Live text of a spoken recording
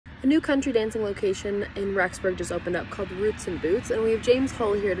A new country dancing location in Rexburg just opened up called Roots and Boots, and we have James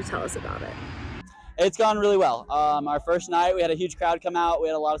Hull here to tell us about it. It's gone really well. Our first night, we had a huge crowd come out. We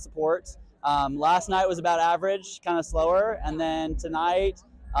had a lot of support. Last night was about average, kind of slower, and then tonight,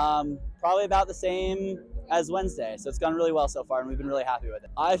 probably about the same as Wednesday. So it's gone really well so far, and we've been really happy with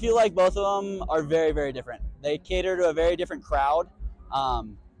it. I feel like both of them are very, very different. They cater to a very different crowd,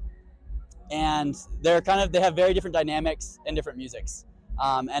 and they have very different dynamics and different musics,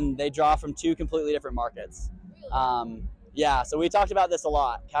 and they draw from two completely different markets. Yeah, so we talked about this a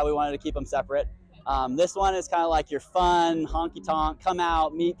lot, how we wanted to keep them separate. This one is kind of like your fun, honky-tonk, come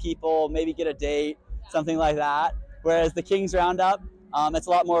out, meet people, maybe get a date, something like that. Whereas the King's Roundup, it's a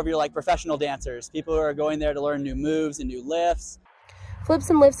lot more of your professional dancers, people who are going there to learn new moves and new lifts. Flips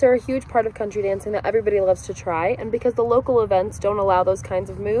and lifts are a huge part of country dancing that everybody loves to try, and because the local events don't allow those kinds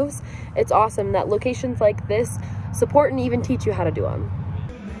of moves, it's awesome that locations like this support and even teach you how to do them.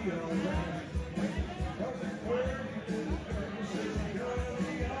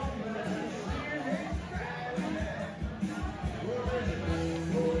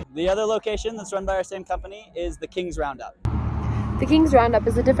 The other location that's run by our same company is the King's Roundup. The King's Roundup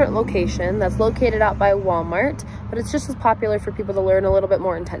is a different location that's located out by Walmart, but it's just as popular for people to learn a little bit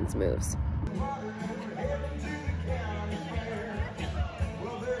more intense moves.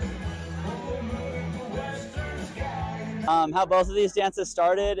 How both of these dances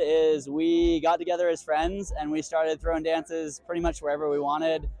started is we got together as friends and we started throwing dances pretty much wherever we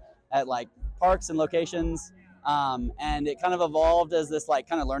wanted at parks and locations. And it kind of evolved as this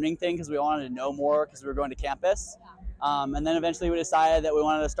kind of learning thing because we wanted to know more because we were going to campus. And then eventually we decided that we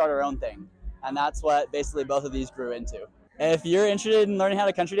wanted to start our own thing. And that's what basically both of these grew into. If you're interested in learning how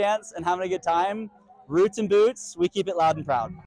to country dance and having a good time, Roots and Boots, we keep it loud and proud.